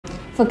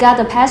Forgot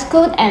the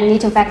passcode and need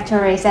to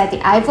factory reset the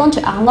iPhone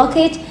to unlock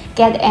it,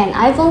 get an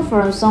iPhone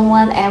from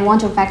someone and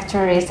want to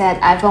factory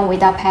reset iPhone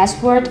without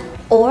password,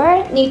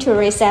 or need to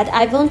reset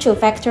iPhone to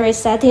factory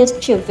settings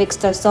to fix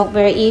the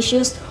software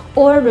issues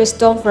or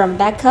restore from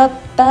backup,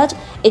 but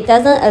it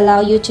doesn't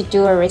allow you to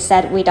do a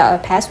reset without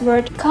a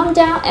password. Calm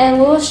down and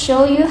we'll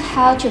show you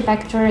how to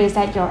factory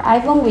reset your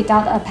iPhone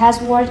without a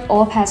password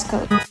or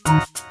passcode.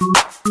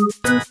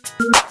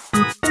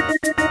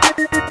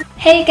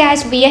 Hey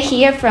guys, we are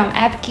here from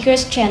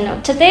Appgeeker's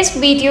channel. Today's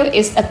video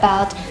is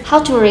about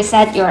how to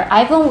reset your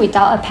iPhone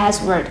without a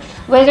password.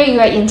 Whether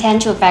you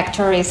intend to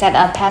factory reset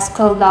a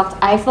passcode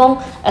locked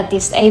iPhone, a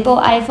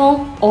disabled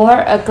iPhone, or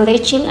a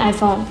glitching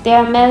iPhone, there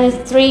are mainly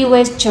 3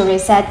 ways to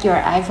reset your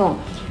iPhone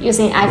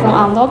using iPhone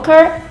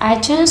Unlocker,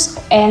 iTunes,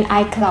 and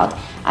iCloud.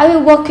 I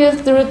will walk you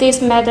through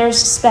these methods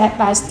step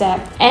by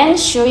step and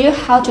show you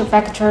how to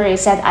factory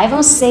reset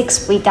iPhone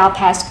 6 without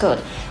passcode,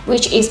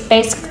 which is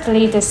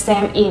basically the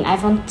same in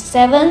iPhone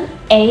 7,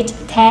 8,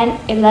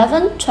 10,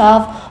 11,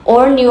 12,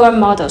 or newer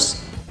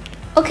models.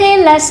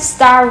 Okay, let's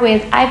start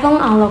with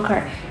iPhone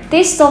Unlocker.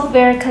 This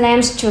software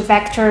claims to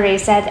factory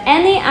reset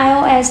any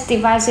iOS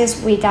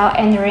devices without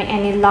entering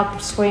any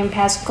lock screen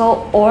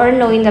passcode or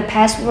knowing the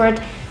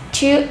password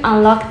to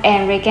unlock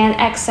and regain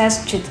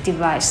access to the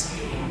device.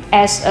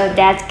 As a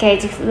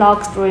dedicated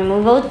lock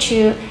removal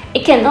tool,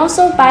 it can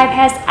also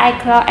bypass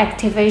iCloud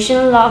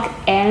activation lock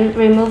and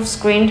remove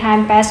screen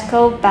time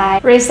passcode by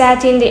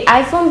resetting the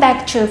iPhone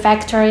back to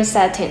factory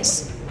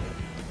settings.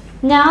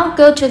 Now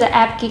go to the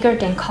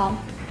appgeeker.com.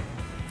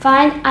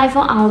 Find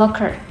iPhone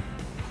Unlocker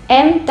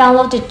and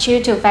download the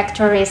tool to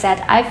factory reset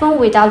iPhone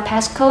without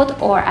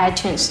passcode or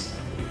iTunes.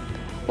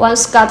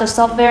 Once got the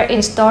software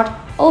installed,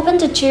 open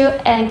the tool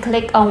and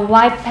click on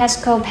Wipe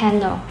Passcode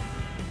panel.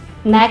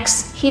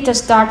 Next, hit the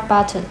Start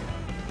button.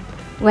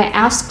 When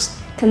asked,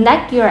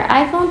 connect your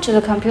iPhone to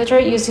the computer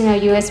using a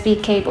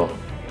USB cable.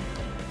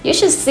 You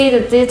should see the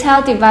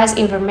detailed device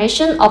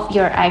information of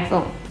your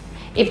iPhone.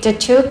 If the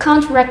tool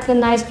can't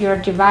recognize your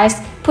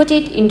device, put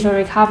it into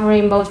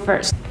recovery mode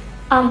first.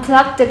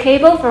 Unplug the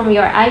cable from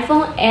your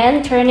iPhone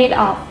and turn it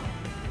off.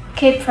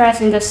 Keep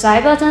pressing the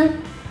side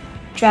button,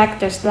 drag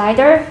the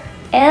slider,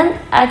 and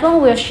iPhone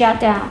will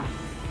shut down.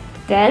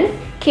 Then,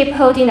 keep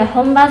holding the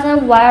home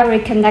button while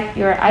reconnect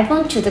your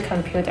iPhone to the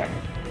computer.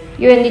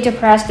 You will need to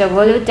press the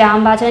volume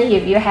down button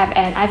if you have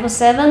an iPhone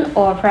 7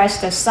 or press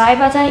the side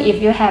button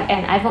if you have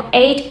an iPhone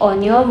 8 or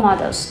newer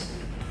models.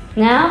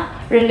 Now,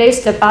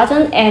 release the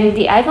button and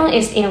the iPhone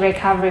is in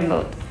recovery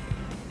mode.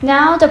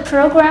 Now, the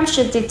program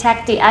should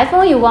detect the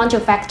iPhone you want to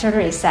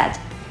factory reset.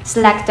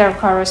 Select the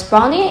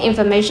corresponding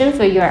information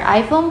for your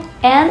iPhone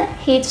and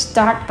hit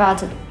Start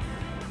button.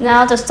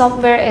 Now, the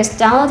software is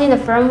downloading the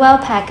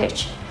firmware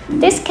package.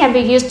 This can be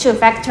used to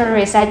factory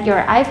reset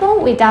your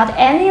iPhone without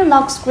any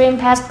lock screen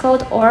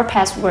passcode or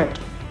password.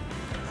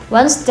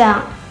 Once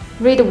done,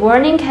 read the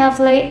warning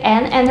carefully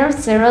and enter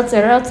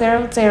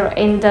 0000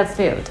 in the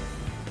field.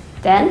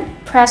 Then,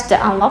 press the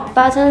Unlock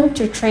button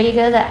to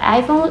trigger the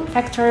iPhone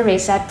factory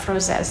reset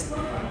process.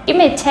 It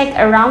may take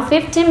around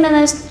 15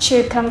 minutes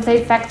to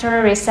complete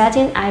factory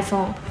resetting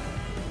iPhone.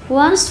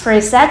 Once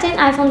resetting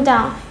iPhone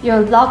done, your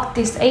locked,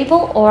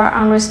 disabled, or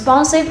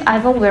unresponsive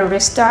iPhone will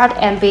restart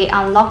and be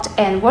unlocked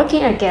and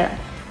working again.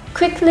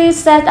 Quickly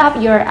set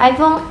up your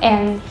iPhone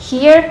and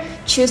here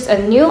choose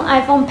a new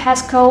iPhone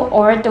passcode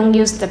or don't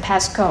use the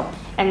passcode.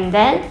 And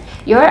then,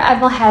 your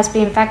iPhone has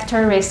been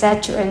factory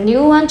reset to a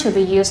new one to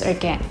be used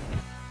again.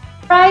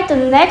 Alright, the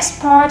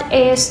next part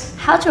is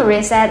how to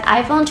reset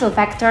iPhone to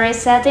factory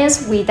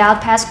settings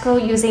without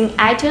passcode using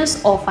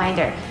iTunes or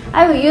Finder.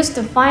 I will use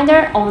the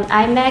Finder on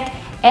iMac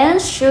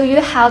and show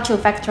you how to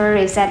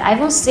factory reset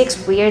iPhone 6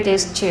 via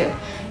this tool.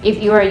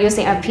 If you are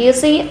using a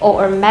PC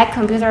or a Mac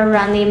computer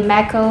running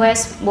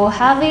macOS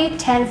Mojave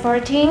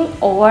 10.14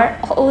 or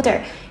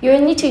older, you will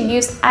need to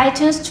use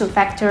iTunes to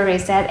factory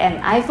reset an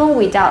iPhone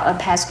without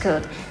a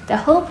passcode. The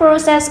whole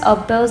process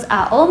of both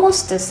are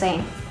almost the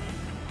same.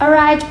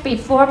 Alright,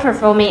 before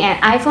performing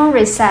an iPhone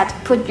reset,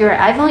 put your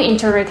iPhone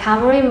into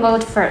recovery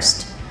mode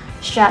first.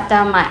 Shut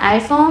down my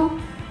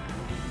iPhone,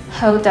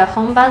 hold the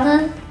home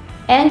button,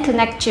 and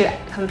connect to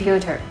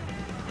computer.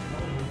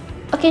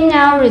 Okay,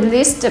 now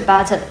release the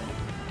button.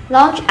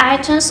 Launch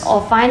iTunes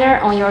or Finder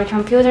on your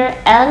computer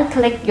and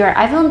click your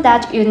iPhone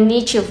that you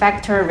need to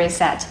factory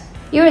reset.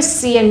 You will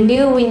see a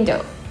new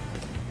window.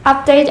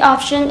 Update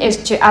option is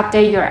to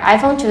update your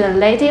iPhone to the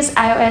latest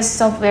iOS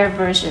software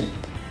version.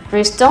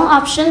 Restore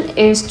option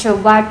is to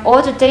wipe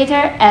all the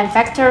data and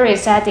factory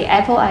reset the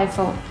Apple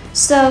iPhone,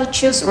 so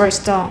choose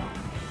Restore.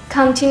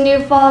 Continue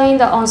following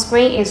the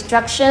on-screen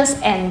instructions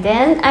and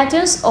then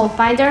iTunes or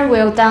Finder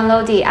will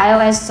download the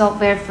iOS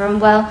software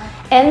firmware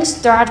and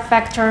start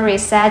factory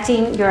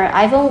resetting your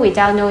iPhone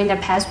without knowing the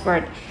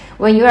password.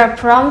 When you are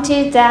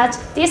prompted that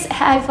this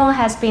iPhone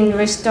has been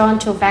restored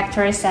to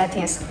factory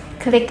settings,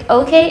 click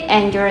OK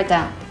and you're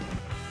done.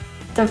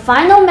 The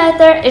final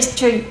method is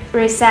to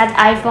reset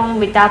iPhone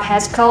without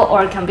passcode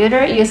or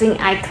computer using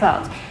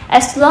iCloud.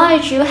 As long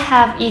as you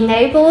have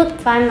enabled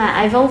Find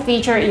My iPhone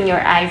feature in your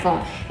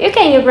iPhone, you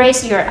can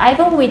erase your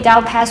iPhone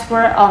without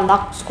password on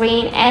lock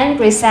screen and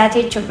reset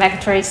it to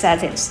factory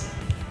settings.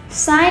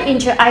 Sign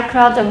into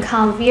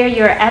iCloud.com via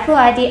your Apple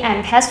ID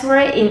and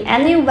password in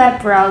any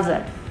web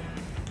browser.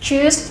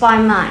 Choose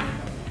Find My.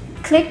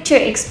 Click to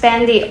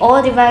expand the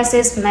All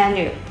Devices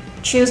menu.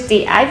 Choose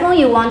the iPhone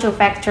you want to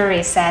factory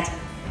reset.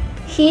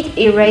 Hit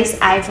Erase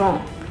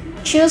iPhone.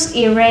 Choose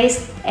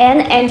Erase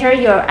and enter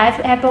your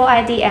Apple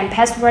ID and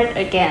password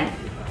again.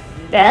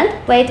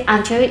 Then wait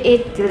until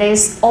it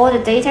deletes all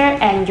the data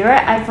and your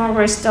iPhone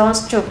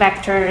restores to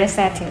factory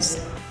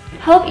settings.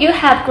 Hope you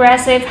have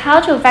grasped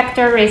how to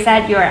factory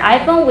reset your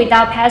iPhone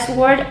without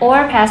password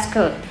or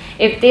passcode.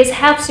 If this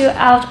helps you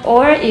out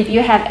or if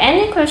you have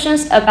any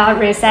questions about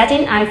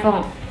resetting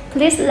iPhone,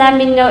 please let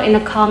me know in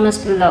the comments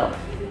below.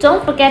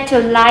 Don't forget to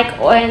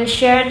like and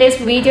share this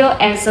video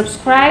and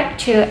subscribe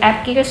to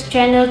Appgeeker's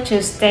channel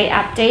to stay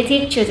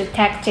updated to the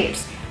tech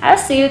tips. I'll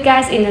see you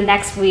guys in the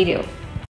next video.